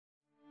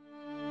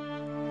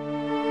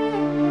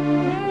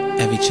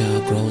Every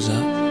child grows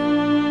up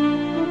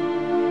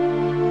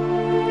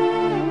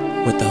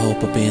with the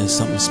hope of being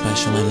something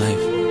special in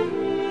life.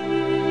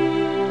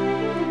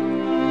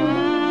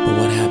 But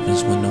what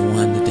happens when the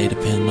one that they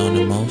depend on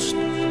the most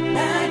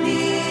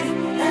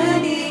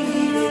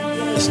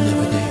is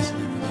never there?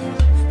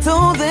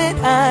 Told that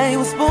I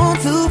was born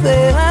to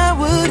fail, I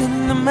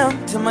wouldn't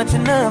amount to much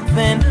of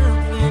nothing.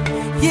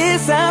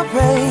 Yes, I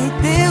prayed,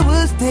 there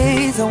was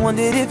days I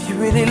wondered if you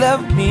really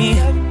loved me.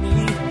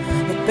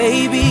 But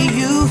baby,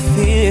 you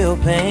feel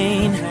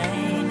pain.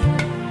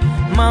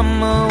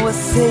 Mama would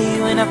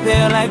say when I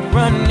felt like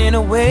running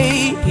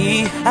away,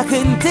 I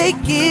couldn't take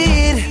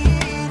it.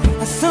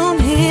 I soon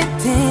hit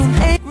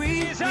 10.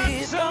 He's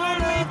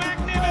absolutely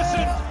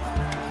magnificent.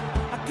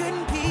 I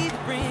couldn't keep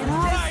friends.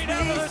 Right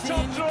over the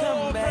top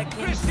draw from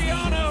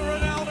Cristiano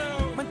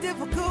Ronaldo. My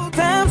difficult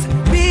times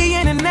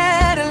being an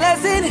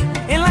adolescent,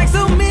 and like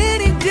so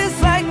many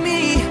just like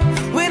me,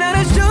 without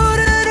a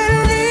shoulder to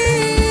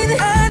lean,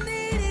 I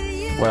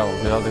needed you. Well,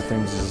 the other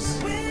things is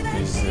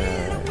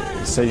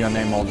say your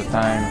name all the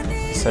time,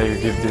 say you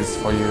give this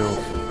for you.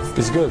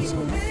 It's good.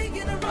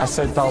 I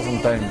say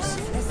 1,000 times,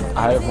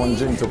 I have one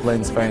dream to play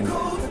in Spain.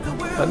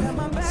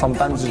 But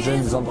sometimes the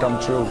dreams don't come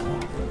true.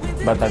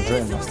 But I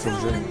dream, I still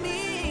dream.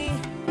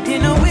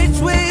 Didn't know which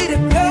way to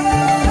go.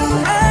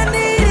 I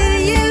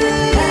needed you.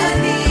 I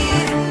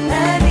needed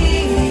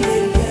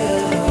you.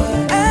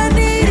 I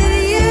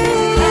needed you.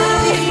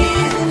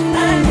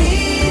 I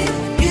need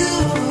you.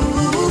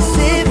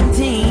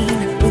 17,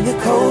 in the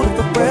cold of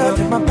the world,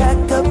 with my back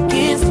up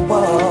against the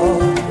wall.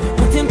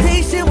 When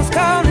temptation was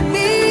calling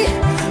me,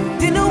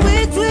 didn't know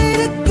which way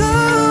to go.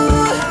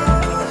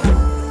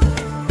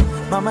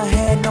 Mama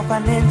had no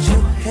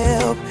financial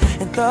help,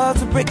 and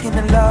thoughts of breaking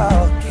the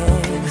law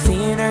came.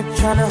 Seeing her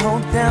trying to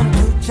hold down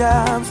 2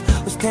 jobs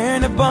was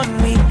tearing up on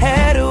me.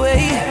 Had a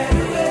way.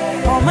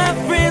 All my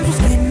friends was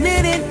getting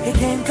in it. It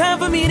came time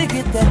for me to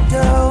get that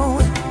dough.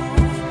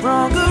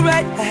 Wrong or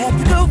right, I had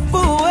to go for